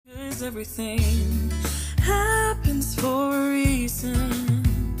'cause everything happens for a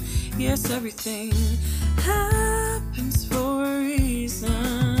reason. Yes, everything happens for a reason.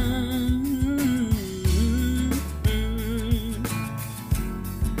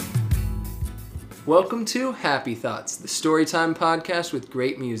 Welcome to Happy Thoughts, the Storytime podcast with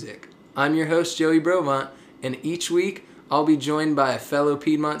great music. I'm your host, Joey Brovant, and each week I'll be joined by a fellow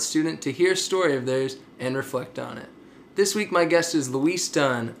Piedmont student to hear a story of theirs and reflect on it. This week my guest is Luis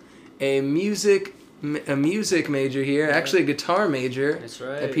Dunn, a music major here, actually a guitar major. That's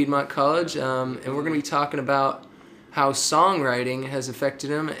right. At Piedmont College, and we're going to be talking about how songwriting has affected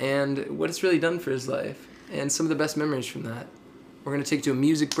him and what it's really done for his life, and some of the best memories from that. We're going to take you to a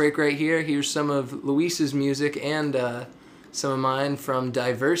music break right here. Here's some of Luis's music and some of mine from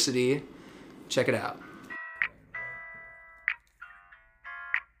Diversity. Check it out.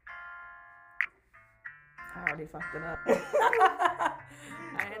 I already fucked it up.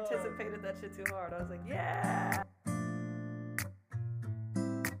 I anticipated that shit too hard. I was like, yeah.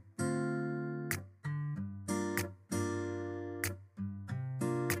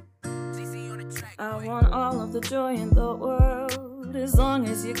 I want all of the joy in the world. As long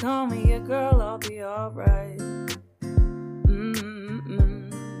as you call me a girl, I'll be alright.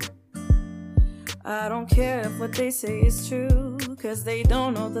 I don't care if what they say is true, 'cause they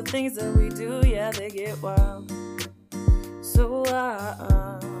don't know the things that we do. Yeah, they get wild. So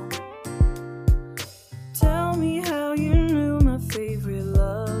tell me how you knew my favorite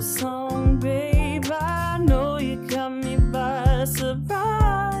love song, babe. I know you caught me by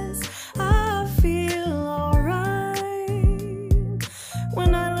surprise. I feel alright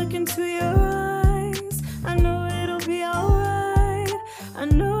when I look into your eyes. I know it'll be alright. I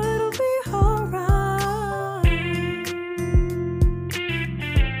know it'll be alright.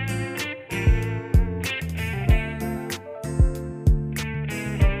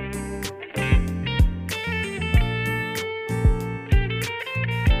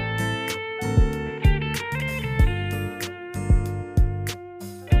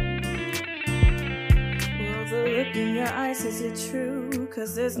 In your eyes, is it true?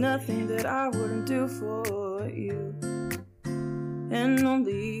 'Cause there's nothing that I wouldn't do for you, and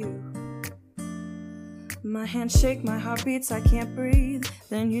only you. My hands shake, my heart beats, I can't breathe.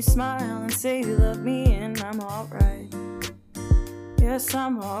 Then you smile and say you love me, and I'm alright. Yes,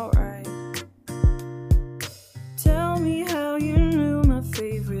 I'm alright. Tell me how you knew my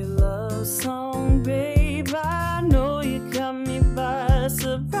favorite love song, babe. I know you caught me by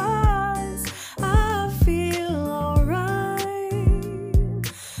surprise. I feel alright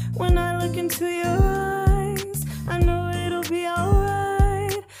when I look into your eyes. I know it'll be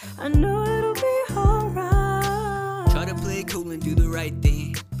alright. I know it'll be alright. Try to play it cool and do the right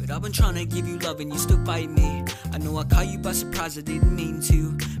thing, but I've been trying to give you love and you still fight me. I know I caught you by surprise, I didn't mean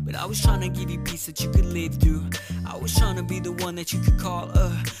to, but I was trying to give you peace that you could live through. I was trying to be the one that you could call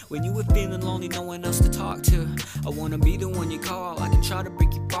when you were feeling lonely, no one else to talk to. I wanna be the one you call. I can try to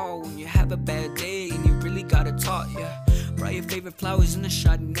break your fall when you have a bad day and you really gotta talk, yeah. Buy your favorite flowers in a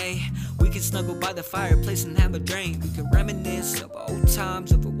Chardonnay. We can snuggle by the fireplace and have a drink. We can reminisce of old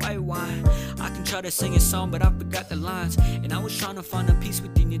times over white wine. I can try to sing a song, but I forgot the lines. And I was trying to find a peace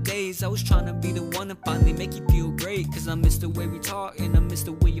within your days. I was trying to be the one to finally make you feel great. 'Cause I miss the way we talk and I miss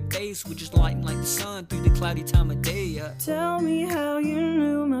the way your face would just lighten like the sun through the cloudy time of day, yeah. Tell me how you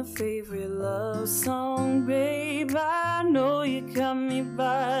knew my favorite love song, babe. I know you caught me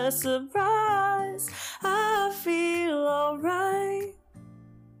by surprise. I feel alright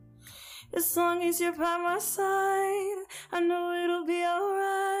as long as you're by my side. I know it'll be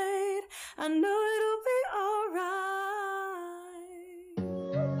alright. I know it'll be alright.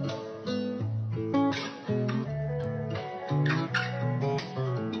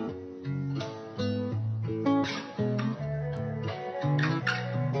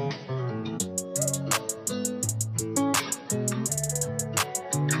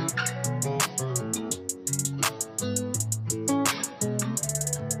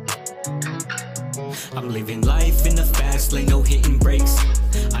 I'm living life in the fast lane, no hitting brakes.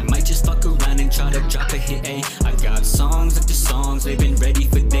 I might just fuck around and try to drop a hit, ayy. I got songs after songs, they've been ready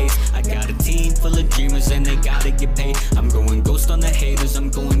for days. I got a team full of dreamers and they gotta get paid. I'm going ghost on the haters, I'm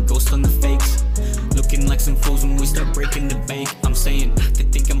going ghost on the fakes. Looking like some fools when we start breaking the bank. I'm saying, they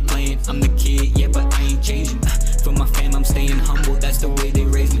think I'm playing, I'm the kid, yeah, but I ain't changing. For my fam, I'm staying humble, that's the way they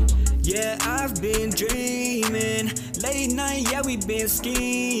raised me. Yeah, I've been dreaming, late night, yeah, we been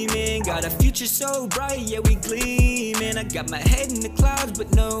scheming. Got a future so bright, yeah, we gleaming. I got my head in the clouds,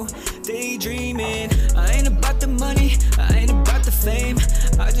 but no daydreaming. I ain't about the money, I ain't about the fame.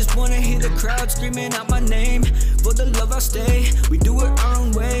 I just wanna hear the crowd screaming out my name. For the love I'll stay, we do it our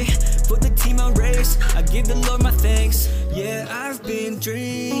own way. breaks. Yeah, I've been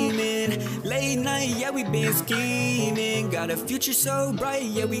dreaming. Late night, yeah, we been scheming. Got a future so bright,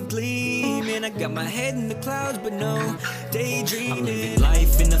 yeah, we gleaming. I got my head in the clouds, but no daydreaming. I'm living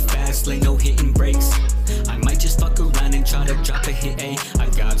life in the fast lane, no hitting brakes. I might just fuck around and try to drop a hit, ayy. I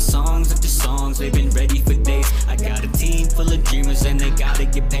got songs after songs, they've been ready for days. I got a team full of dreamers and they gotta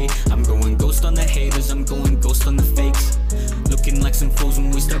get paid. I'm going ghost on the haters, I'm going ghost on the fakes. Looking like some fools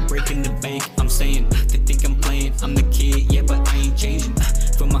when we start breaking the bank. I'm saying, they think I'm playing, I'm the kid, yeah, but I ain't changing.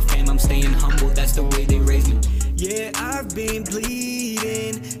 For my fam, I'm staying humble, that's the way they raised me. Yeah, I've been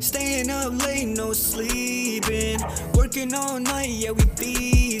bleeding, staying up late, no sleeping. Working all night, yeah, we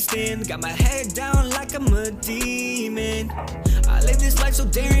feasting. Got my head down like I'm a demon. I live this life so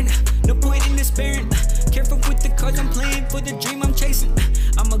daring, no point in despairing. Careful with the cards I'm playing, for the dream I'm chasing.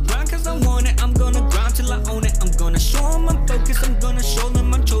 I'ma grind cause I want it, I'm gonna grind till I own it. I'm gonna show them I'm focused, I'm gonna show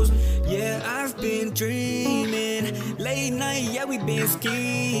them I'm chosen. Yeah, I've been dreaming, late night, yeah, we been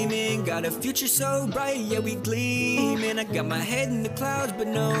scheming. Got a future so bright, yeah, we gleaming. I got my head in the clouds, but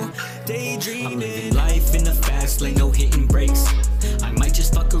no daydreaming. I'm living life in the fast lane, no hitting brakes. I might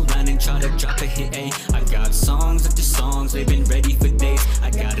just fuck around and try to drop a hit, ayy. I got songs after songs, they've been ready for days. I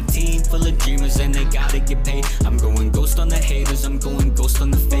got a team full of dreamers and they gotta get paid. I'm going ghost on the haters, I'm going ghost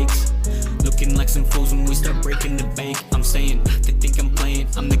on the fakes. Looking like some fools when we start breaking the bank. I'm saying, they think I'm playing,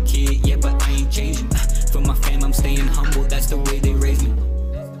 I'm the kid, yeah, but I ain't changing. For my fam, I'm staying humble, that's the way they raised me.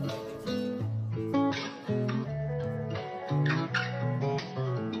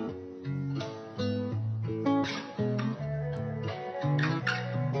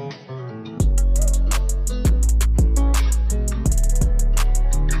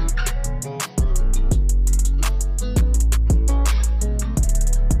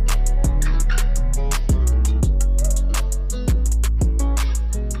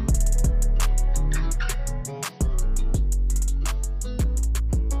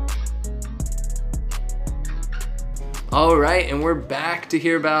 All right, and we're back to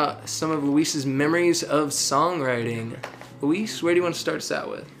hear about some of Luis's memories of songwriting. Luis, where do you want to start us out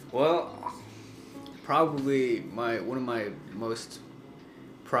with? Well, probably one of my most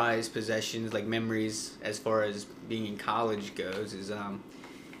prized possessions, like memories as far as being in college goes, is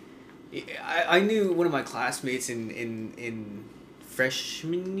I knew one of my classmates in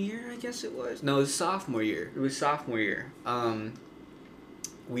freshman year, I guess it was. No, it was sophomore year. It was sophomore year.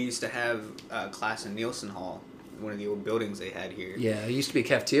 We used to have a class in Nielsen Hall, one of the old buildings they had here. Yeah, it used to be a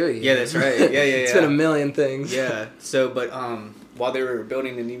cafeteria. Yeah, that's right. Yeah. It's been a million things. Yeah. So, but while they were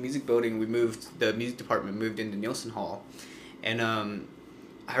building the new music building, the music department moved into Nielsen Hall, and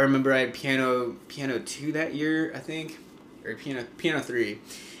I remember I had piano 2 that year, I think, or piano 3,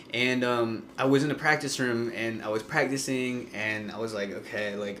 and I was in the practice room and I was practicing and I was like,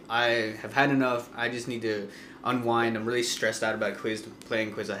 okay, like I have had enough. I just need to unwind. I'm really stressed out about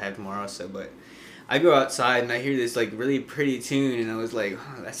playing quiz I have tomorrow. So, but I go outside and I hear this like really pretty tune and I was like,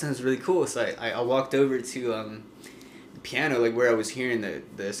 oh, that sounds really cool. So I walked over to the piano, like where I was hearing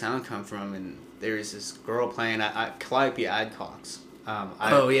the sound come from, and there was this girl playing Calliope Adcox.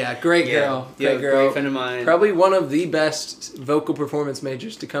 Great girl. Great friend of mine. Probably one of the best vocal performance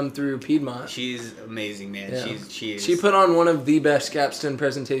majors to come through Piedmont. She's amazing, man. Yeah. She is. She put on one of the best capstone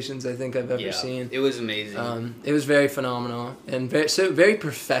presentations I think I've ever seen. It was amazing. It was very phenomenal and very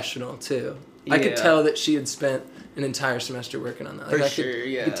professional too. I could tell that she had spent an entire semester working on that.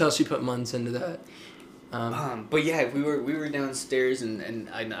 I could tell she put months into that. But yeah, we were downstairs and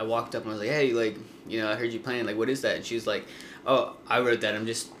I walked up and I was like, hey, like, you know, I heard you playing. Like, what is that? And she was like, oh, I wrote that. I'm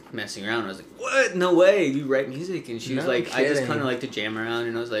just messing around. I was like, what? No way. You write music? And she was like, kidding. I just kind of like to jam around.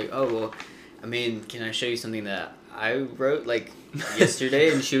 And I was like, oh, well, I mean, can I show you something that I wrote like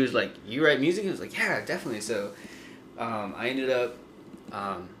yesterday? And she was like, you write music? And I was like, yeah, definitely. So I ended up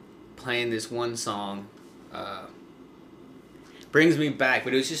playing this one song, Brings Me Back,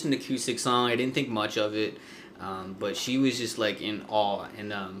 but it was just an acoustic song. I didn't think much of it, but she was just like in awe,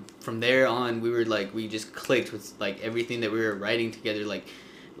 and from there on we just clicked with like everything that we were writing together. Like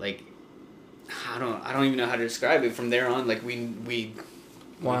I don't even know how to describe it. From there on, like we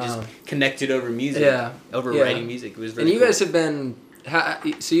just connected over music, writing music. It was really cool. You guys have been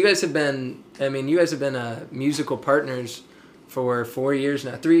you guys have been musical partners for 4 years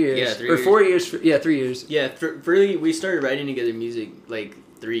now, 3 years. Yeah, 3 or years. 4 years. 3 years. Yeah, really, we started writing together music like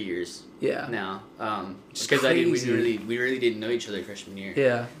 3 years. Yeah. Now, because we really didn't know each other freshman year.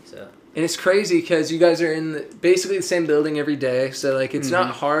 Yeah. So. And it's crazy because you guys are in basically the same building every day, so like it's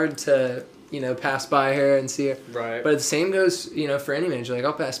not hard to pass by her and see her. Right. But the same goes for any major. Like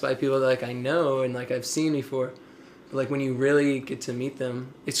I'll pass by people that like I know and like I've seen before. like when you really get to meet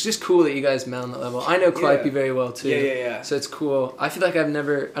them, it's just cool that you guys met on that level. I know Calliope very well too. Yeah. So it's cool. I feel like I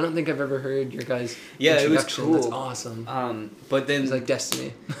don't think I've ever heard your guys' it was introduction. cool. That's awesome. But then It's like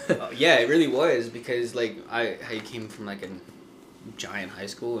destiny. yeah, it really was, because like I came from like a giant high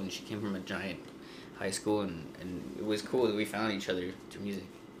school, and she came from a giant high school, and it was cool that we found each other through music.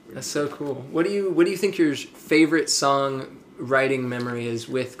 That's so cool. What do you think your favorite song writing memory is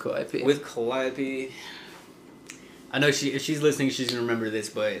with Calliope? With Calliope, I know if she's listening, she's gonna remember this,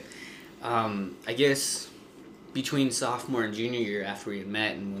 but I guess between sophomore and junior year, after we had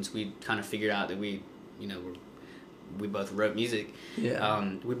met, and once we kind of figured out that we both wrote music,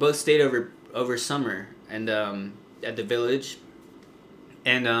 we both stayed over summer and at the Village.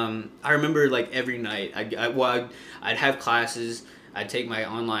 And I remember like every night I'd have classes, I'd take my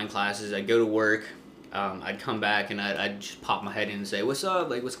online classes, I'd go to work, I'd come back and I'd just pop my head in and say, "What's up?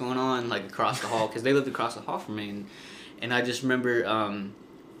 Like, what's going on?" Like across the hall, because they lived across the hall from me, and I just remember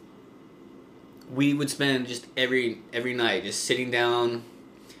we would spend just every night just sitting down,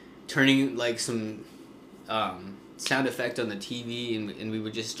 turning like some sound effect on the TV, and we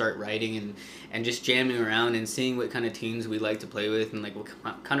would just start writing and just jamming around and seeing what kind of tunes we like to play with, and like what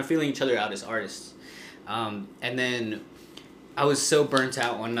kind of feeling each other out as artists. And then I was so burnt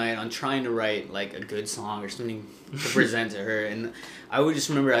out one night on trying to write like a good song or something to present to her, and I would just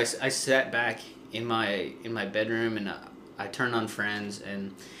remember I sat back in my bedroom, and I turned on Friends,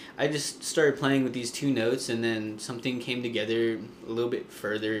 and I just started playing with these two notes, and then something came together a little bit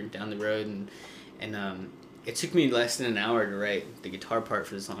further down the road, and it took me less than an hour to write the guitar part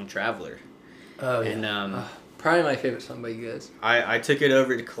for the song Traveler. Oh, yeah. And probably my favorite song by you guys. I took it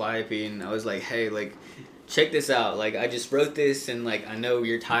over to Calliope, and I was like, "Hey, like, check this out. Like, I just wrote this, and like, I know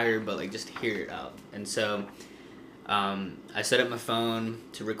you're tired, but like, just hear it out." And so I set up my phone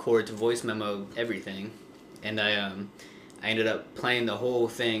to record, to voice memo everything, and I ended up playing the whole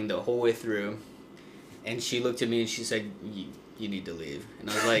thing the whole way through. And she looked at me and she said, "You need to leave."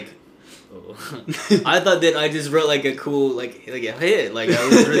 And I was like, "Oh." I thought that I just wrote like a cool like a hit. Like, I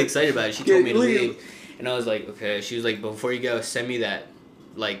was really excited about it. She told me to leave, and I was like, "Okay." She was like, "Before you go, send me that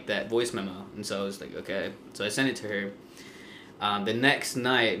voice memo." And so I was like, "Okay." So I sent it to her. The next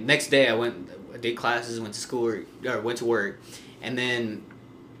day, I did classes, went to work, and then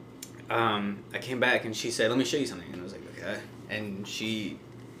I came back and she said, "Let me show you something." And I was like, "Okay." And she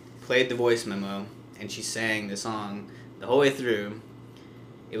played the voice memo, and she sang the song the whole way through.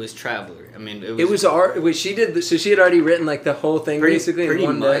 It was Traveler. I mean, she did. So she had already written like the whole thing basically in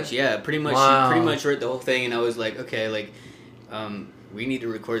one day. Yeah, pretty much. Wow. She pretty much wrote the whole thing, and I was like, "Okay, like, we need to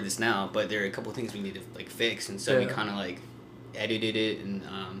record this now, but there are a couple things we need to like fix." And so we kind of like edited it, and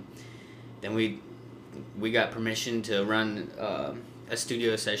then we got permission to run a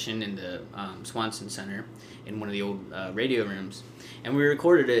studio session in the Swanson Center in one of the old radio rooms, and we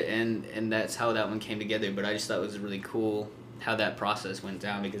recorded it, and that's how that one came together. But I just thought it was really cool how that process went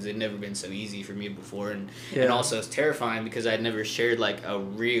down, because it'd never been so easy for me before, and also it's terrifying because I'd never shared like a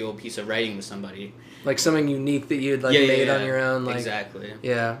real piece of writing with somebody, like something unique that you had like made on your own. Like, exactly.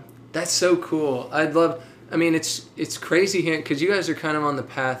 Yeah, that's so cool. I mean, it's crazy here because you guys are kind of on the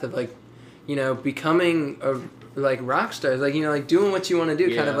path of like, becoming like rock stars, like like doing what you want to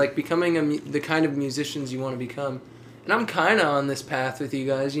do, kind of like becoming the kind of musicians you want to become. And I'm kind of on this path with you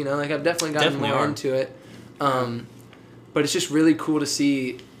guys, like I've definitely gotten more into it. But it's just really cool to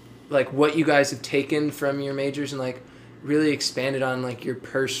see like what you guys have taken from your majors and like really expanded on like your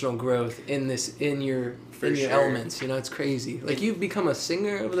personal growth in your elements. It's crazy. Like you've become a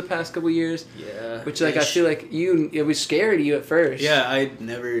singer over the past couple years. Yeah. Which like I feel like it was scary to you at first. Yeah, I'd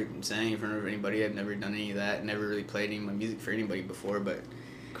never sang in front of anybody. I'd never done any of that. Never really played any of my music for anybody before. But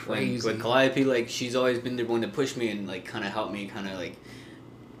crazy. When Calliope, like, she's always been the one to push me and like kind of help me, kind of like,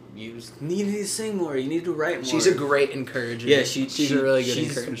 you need to sing more. You need to write more. She's a great encourager. Yeah, she's a really good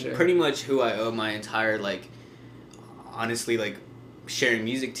encourager. She's pretty much who I owe my entire like, honestly, like, sharing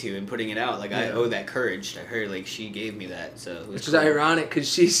music to and putting it out. Like, I owe that courage to her. Like, she gave me that. So which is ironic because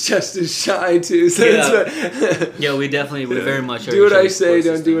she's just as shy too. So yeah, we very much do what I say,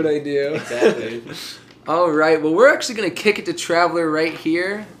 don't do what I do. Exactly. All right. Well, we're actually gonna kick it to Traveler right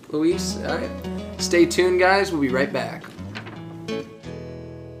here, Luis. All right. Stay tuned, guys. We'll be right back.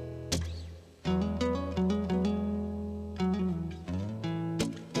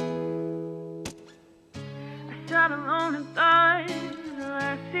 Sat alone and thought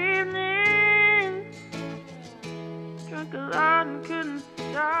last evening, drank a lot and couldn't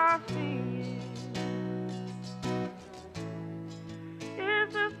stop thinking.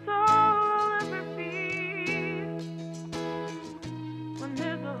 Is this all I'll ever be when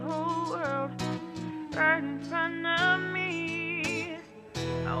there's a whole world right in front of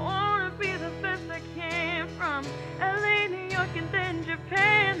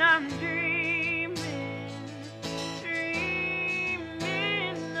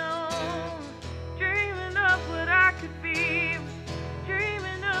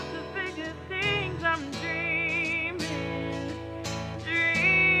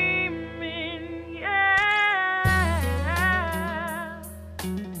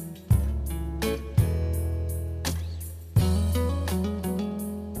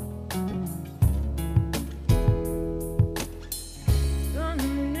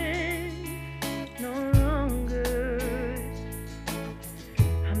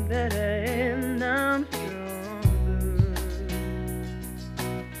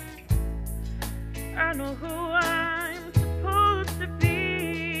I know who I'm supposed to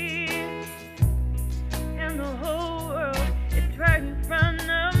be, and the whole world is right in front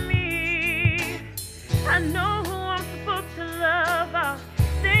of me. I know who I'm supposed to love. I'll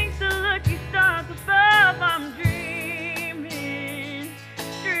thank the lucky stars above. I'm dreaming,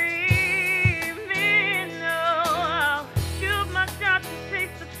 dreaming. Oh, I'll shoot my shot to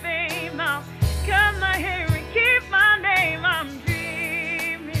taste the fame. I'll cut my hair and keep my name. I'm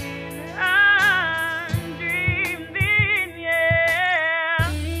dreaming, yeah.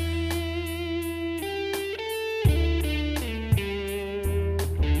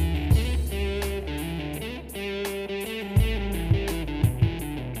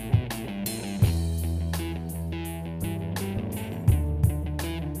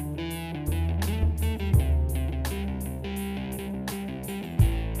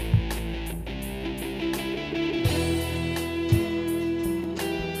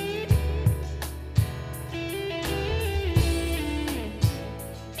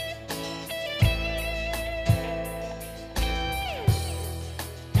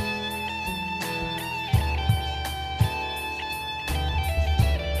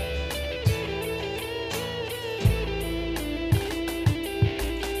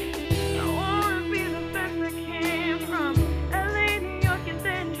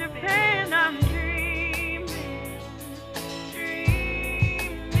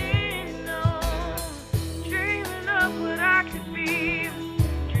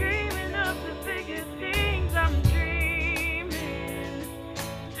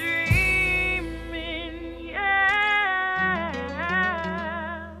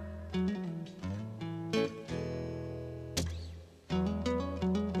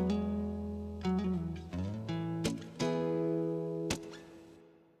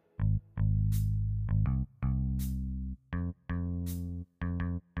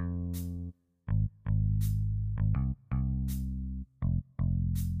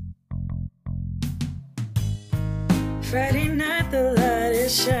 Friday night, the light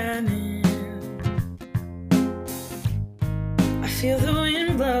is shining. I feel the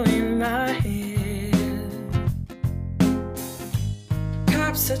wind blowing my hair.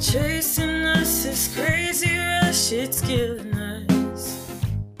 Cops are chasing us, this crazy rush, it's killing us.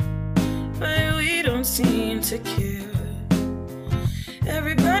 But we don't seem to care.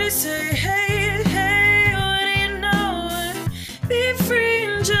 Everybody say, hey, hey, what do you know? Be free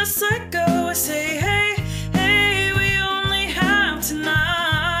and just let go. I say, hey,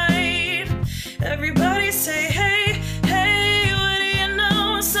 tonight. Everybody say, hey, hey, what do you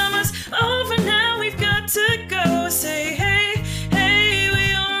know? Summer's over now, we've got to go. Say, hey, hey,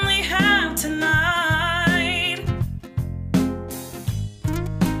 we only have tonight.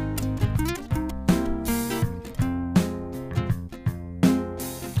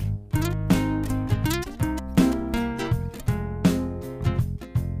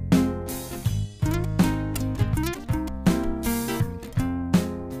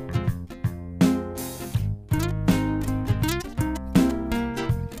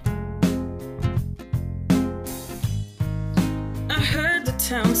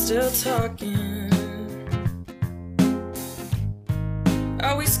 Town still talking.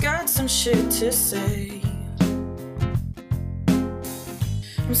 Always got some shit to say.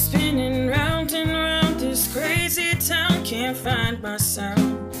 I'm spinning round and round this crazy town, can't find my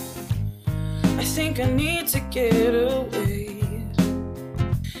sound. I think I need to get away.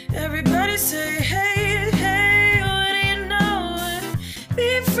 Everybody say, hey, hey, what do you know?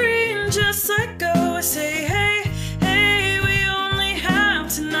 Be free and just let go. I say, hey,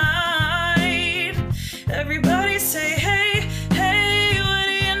 tonight. Everybody say, hey, hey, what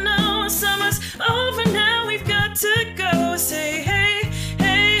do you know? Summer's over now, we've got to go. Say, hey,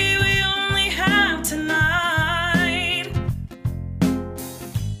 hey, we only have tonight.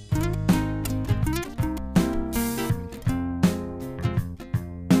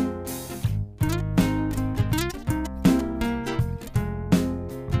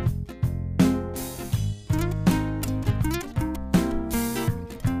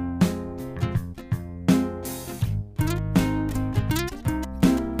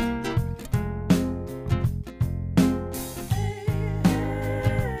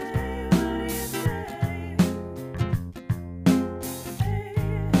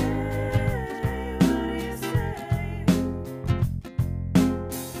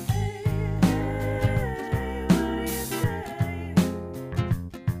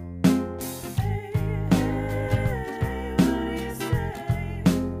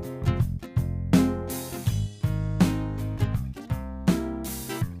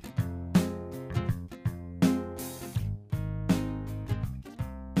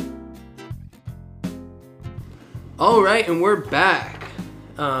 All right, and we're back.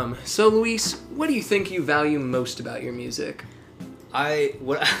 So Luis, what do you think you value most about your music?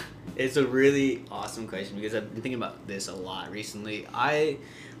 It's a really awesome question because I've been thinking about this a lot recently. I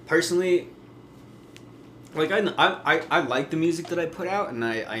personally, like, I like the music that I put out, and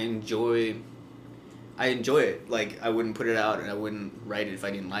I enjoy it. Like, I wouldn't put it out and I wouldn't write it if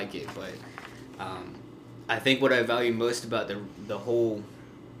I didn't like it. But I think what I value most about the whole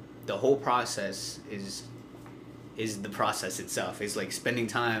process is the process itself. Is like spending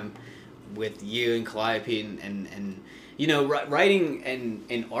time with you and Calliope and you know, writing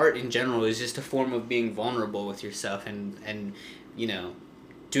and art in general is just a form of being vulnerable with yourself and you know,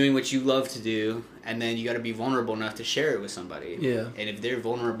 doing what you love to do, and then you got to be vulnerable enough to share it with somebody. Yeah. And if they're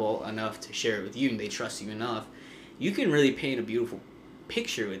vulnerable enough to share it with you and they trust you enough, you can really paint a beautiful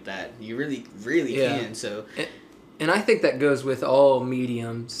picture with that. You really can. So and I think that goes with all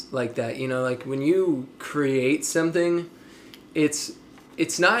mediums like that. You know, like when you create something, it's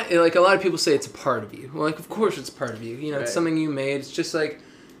not like a lot of people say it's a part of you. Well, like, of course it's part of you. You know, Right. It's something you made. It's just like,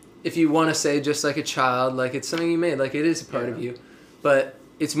 if you want to say just like a child, like it's something you made, like it is a part of you. But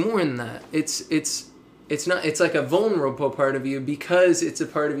it's more than that. It's not. It's like a vulnerable part of you because it's a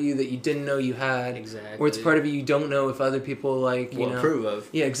part of you that you didn't know you had. Exactly. Or it's a part of you don't know if other people like you know approve of.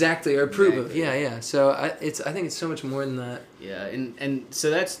 Yeah, exactly, or approve of. Exactly. Yeah. So I think it's so much more than that. Yeah, and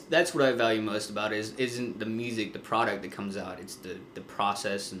so that's what I value most about it isn't the music, the product that comes out. It's the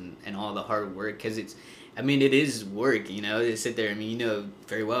process and all the hard work, because it is work, you know, to sit there. I mean, you know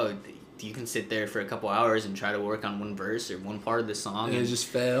very well, you can sit there for a couple hours and try to work on one verse or one part of the song And just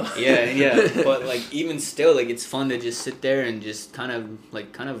fail. Yeah, but like even still, like it's fun to just sit there and just kind of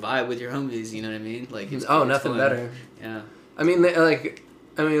vibe with your homies, you know what I mean? Like it's nothing fun. better. Yeah.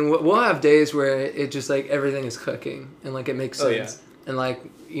 We'll have days where it just like everything is clicking and like it makes sense. And like,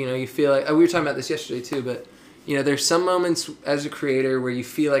 you know, you feel like we were talking about this yesterday too, but you know, there's some moments as a creator where you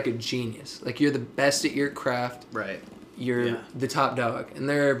feel like a genius, like you're the best at your craft. Right. You're the top dog. And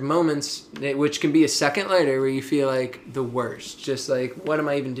there are moments which can be a second later where you feel like the worst. Just like, what am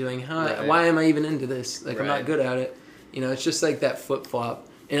I even doing? Why am I even into this? Like, I'm not good at it. You know, it's just like that flip-flop.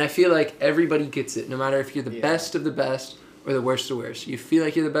 And I feel like everybody gets it, no matter if you're the best of the best or the worst of the worst. You feel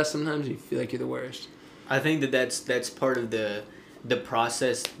like you're the best sometimes, you feel like you're the worst. I think that's part of the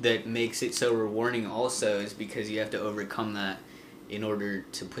process that makes it so rewarding also, is because you have to overcome that in order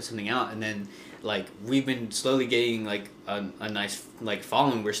to put something out. And then like we've been slowly getting like a nice like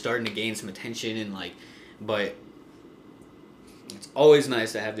following. We're starting to gain some attention and like, but it's always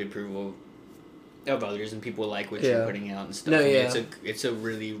nice to have the approval of others and people like what you're putting out and stuff. It's a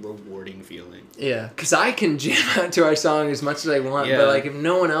really rewarding feeling. Yeah, because I can jam out to our song as much as I want, but like if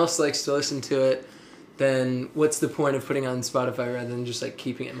no one else likes to listen to it, then what's the point of putting it on Spotify rather than just like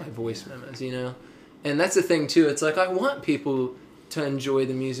keeping it in my voice memos, you know? And that's the thing too. It's like I want people to enjoy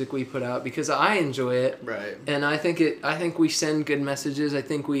the music we put out because I enjoy it. Right. And I think we send good messages. I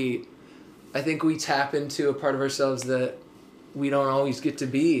think we tap into a part of ourselves that we don't always get to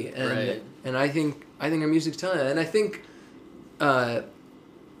be. And and I think our music's telling that. And I think I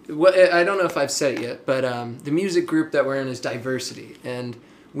don't know if I've said it yet, but the music group that we're in is diversity, and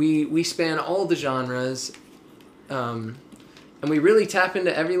we span all the genres. And we really tap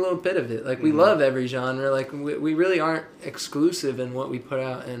into every little bit of it. Like, we love every genre. Like, we really aren't exclusive in what we put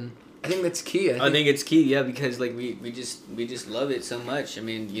out. And I think that's key. I think it's key, yeah, because, like, we just love it so much. I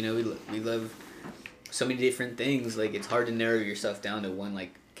mean, you know, we love so many different things. Like, it's hard to narrow yourself down to one,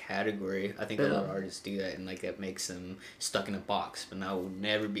 like, category. I think a lot of artists do that, and, like, that makes them stuck in a box. But I will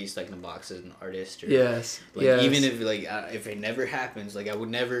never be stuck in a box as an artist. Or, even if, like, if it never happens, like, I would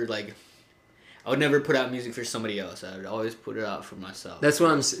never put out music for somebody else. I would always put it out for myself. That's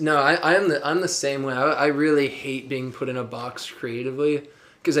what I'm the same way. I really hate being put in a box creatively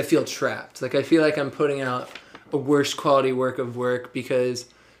because I feel trapped. Like, I feel like I'm putting out a worse quality work because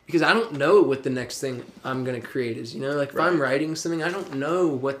I don't know what the next thing I'm going to create is, you know? Like, if I'm writing something, I don't know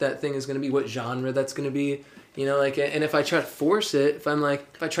what that thing is going to be, what genre that's going to be, you know? Like, and if I try to force it, if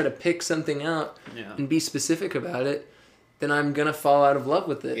I try to pick something out and be specific about it, then I'm gonna fall out of love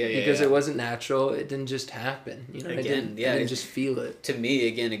with it because it wasn't natural. It didn't just happen, you know. I didn't just feel it. To me,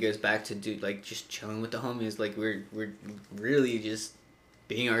 again, it goes back to like just chilling with the homies. Like we're really just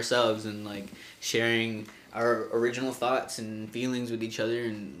being ourselves and like sharing our original thoughts and feelings with each other,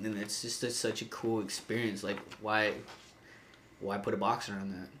 and it's just such a cool experience. Like why put a box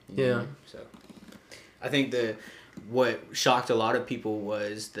around that? You know? So I think what shocked a lot of people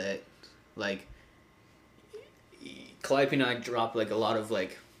was that like Calliope and I dropped like a lot of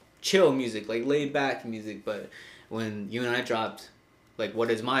like chill music, like laid back music, but when you and I dropped like what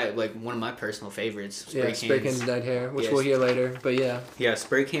is my like one of my personal favorites. Spray Cans and Dyed Hair, which Yes. we'll hear later. But yeah. Yeah,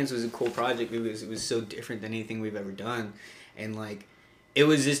 Spray Cans was a cool project. It was so different than anything we've ever done, and like it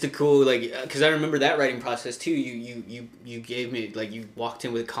was just a cool like because I remember that writing process too. You gave me like you walked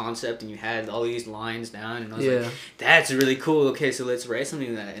in with a concept and you had all these lines down, and I was like, that's really cool. Okay, so let's write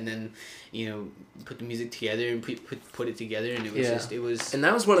something like that, and then put the music together and put it together, and it was it was. And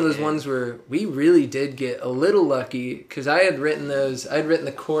that was one of those ones where we really did get a little lucky because I had written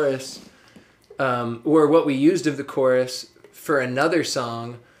the chorus, or what we used of the chorus for another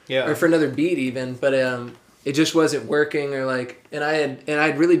song, or for another beat even, but it just wasn't working, or like, and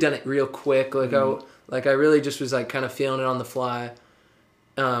I'd really done it real quick, like I really just was like kind of feeling it on the fly,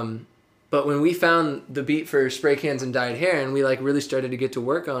 but when we found the beat for Spray Cans and Dyed Hair and we like really started to get to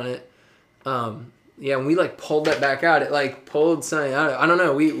work on it, when we like pulled that back out, it like pulled something out. I don't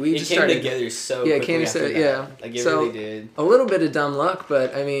know. We just started together so it quickly came after together. that. Yeah, Like it so really did. A little bit of dumb luck,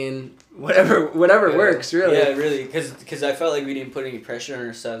 but I mean, whatever works really. Yeah, really, because I felt like we didn't put any pressure on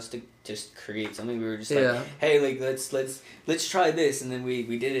ourselves to just create something. We were just like, hey, like let's try this, and then we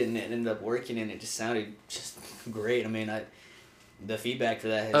did it, and it ended up working, and it just sounded just great. I mean, the feedback for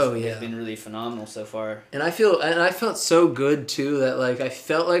that has been really phenomenal so far. And I felt so good too that like I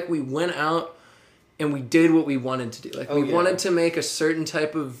felt like we went out and we did what we wanted to do. Like we wanted to make a certain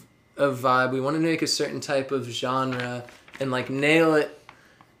type of vibe. We wanted to make a certain type of genre and like nail it.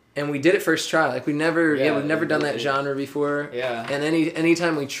 And we did it first try. Like we've never done that genre before. Yeah. And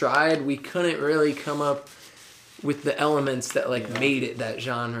anytime we tried, we couldn't really come up with the elements that like made it that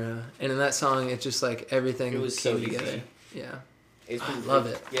genre. And in that song, it's just like everything was came so together. easy. Yeah. I love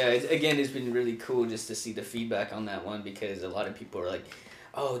it. Yeah, it's been really cool just to see the feedback on that one, because a lot of people are like,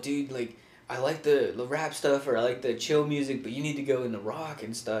 oh, dude, like, I like the rap stuff, or I like the chill music, but you need to go into rock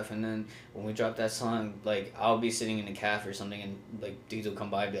and stuff. And then when we drop that song, like, I'll be sitting in a cafe or something, and, like, dudes will come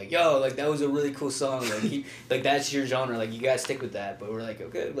by and be like, yo, like, that was a really cool song. Like, like that's your genre. Like, you gotta stick with that. But we're like,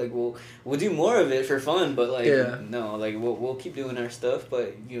 okay, like, we'll do more of it for fun, but, like, no, like, we'll keep doing our stuff,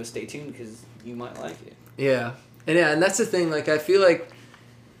 but, stay tuned, because you might like it. Yeah. And that's the thing, like, I feel like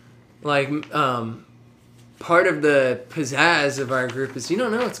part of the pizzazz of our group is you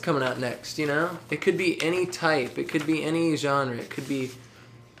don't know what's coming out next, It could be any type, it could be any genre, it could be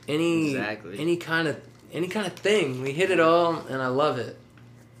any kind of thing. We hit it all, and I love it.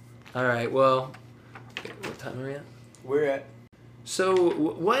 All right, well, what time are we at? We're at. So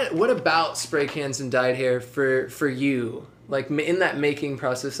what about Spray Cans and Dyed Hair for you? Like in that making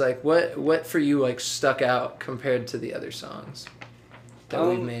process, like what for you like stuck out compared to the other songs that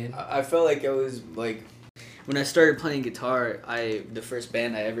we've made? I felt like I was like, when I started playing guitar, the first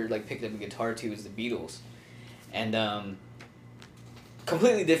band I ever like picked up a guitar to was the Beatles, and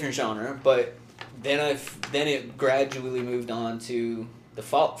completely different genre. But then it gradually moved on to the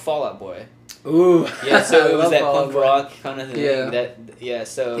Fall Out Boy. Ooh, yeah. So it was that punk rock kind of thing. Yeah.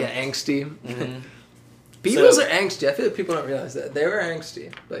 So angsty. Mm-hmm. Beatles are angsty. I feel like people don't realize that they were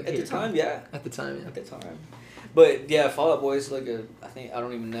angsty. Like at the time, yeah. At the time, yeah. At the time, but yeah, Fall Out Boy is like I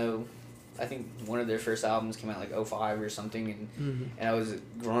don't even know. I think one of their first albums came out like 2005 or something, and I was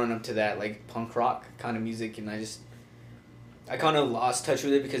growing up to that like punk rock kind of music, and I kind of lost touch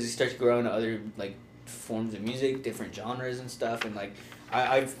with it because you start to grow into other like forms of music, different genres and stuff, and like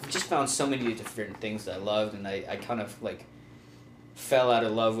I've just found so many different things that I loved, and I kind of like fell out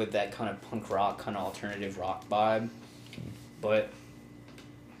of love with that kind of punk rock, kind of alternative rock vibe. But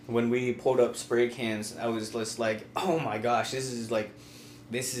when we pulled up Spray Cans, I was just like, oh my gosh, this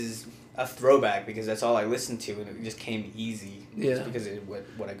is a throwback, because that's all I listened to, and it just came easy. Yeah. Just because of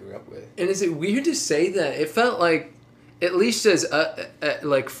what I grew up with. And is it weird to say that? It felt like, at least as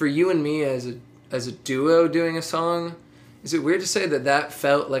like for you and me as a duo doing a song, is it weird to say that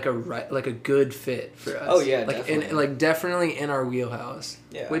felt like a good fit for us? Oh yeah, like definitely. Definitely in our wheelhouse.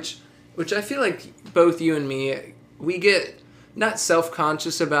 Yeah. Which I feel like both you and me, we get not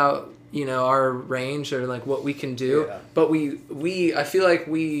self-conscious about our range or like what we can do, but we I feel like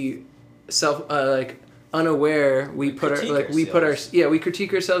we unaware we critique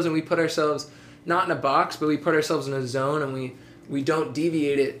ourselves, and we put ourselves not in a box, but we put ourselves in a zone, and we don't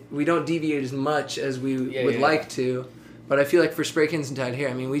deviate as much as we would like to. But I feel like for Spray Cans and Dyed Hair,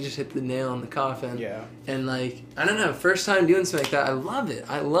 I mean, we just hit the nail on the coffin. Yeah. And like, I don't know, first time doing something like that, I love it.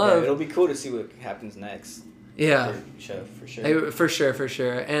 Yeah, it'll be cool to see what happens next. Yeah. For sure. For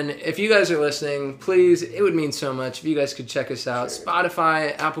sure. And if you guys are listening, please, it would mean so much if you guys could check us out. Sure.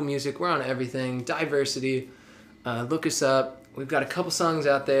 Spotify, Apple Music, we're on everything. Diversity. Look us up. We've got a couple songs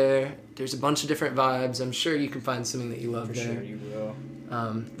out there. There's a bunch of different vibes. I'm sure you can find something that you love there. For sure you will.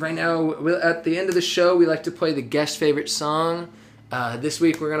 Right now, at the end of the show, we like to play the guest favorite song. This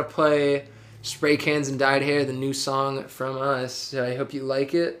week we're going to play Spray Cans and Dyed Hair, the new song from us. So I hope you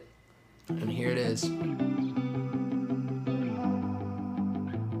like it. And here it is.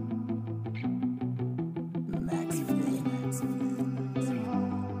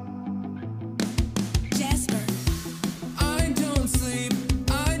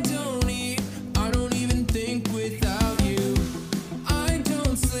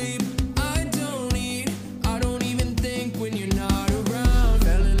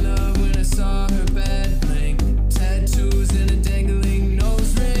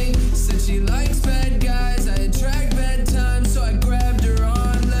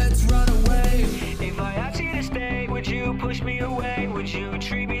 Push me away, would you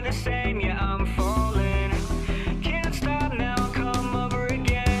treat me the same? Yeah, I'm falling. Can't stop now, come over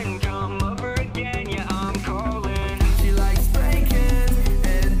again, yeah, I'm calling. She likes spray cans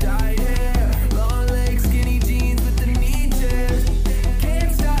and dyed hair, long legs, skinny jeans with the knee tears.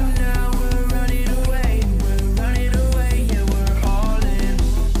 Can't stop now, we're running away, yeah, we're all in.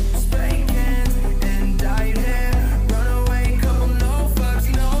 Spray cans and dyed hair, run away, couple no fucks,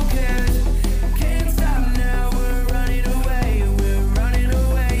 no cares. Can't stop now, we're running away.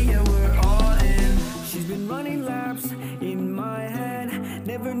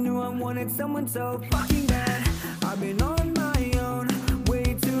 Never knew I wanted someone so fucking bad. I've been on my own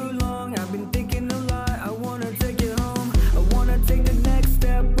way too long. I've been thinking a lot. I wanna take it home. I wanna take the next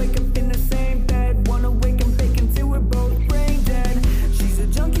step. Wake up in the same bed. Wanna wake and bake until we're both brain dead. She's a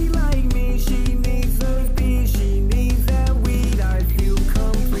junkie like me. She needs those beats. She needs that weed. I feel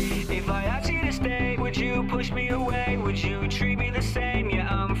complete. If I asked you to stay, would you push me away? Would you treat me the same? Yeah,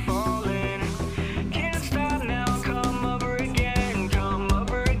 I'm falling. Can't stop now. Come over again.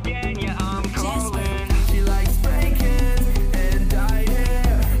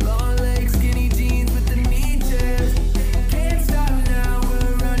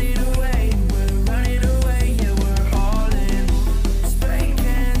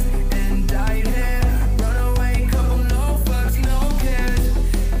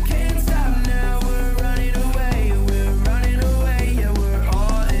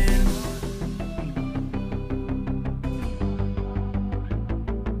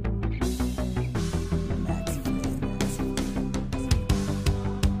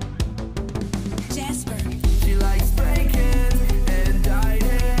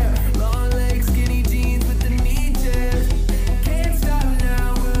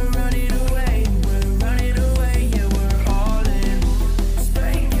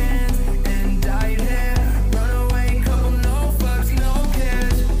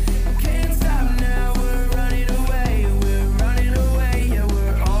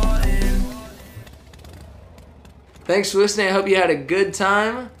 Thanks for listening. I hope you had a good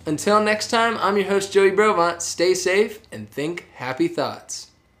time. Until next time, I'm your host, Joey Brovant. Stay safe and think happy thoughts.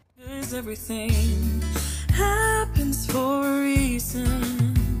 Everything happens for a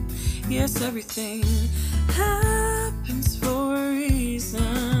reason. Yes, everything happens.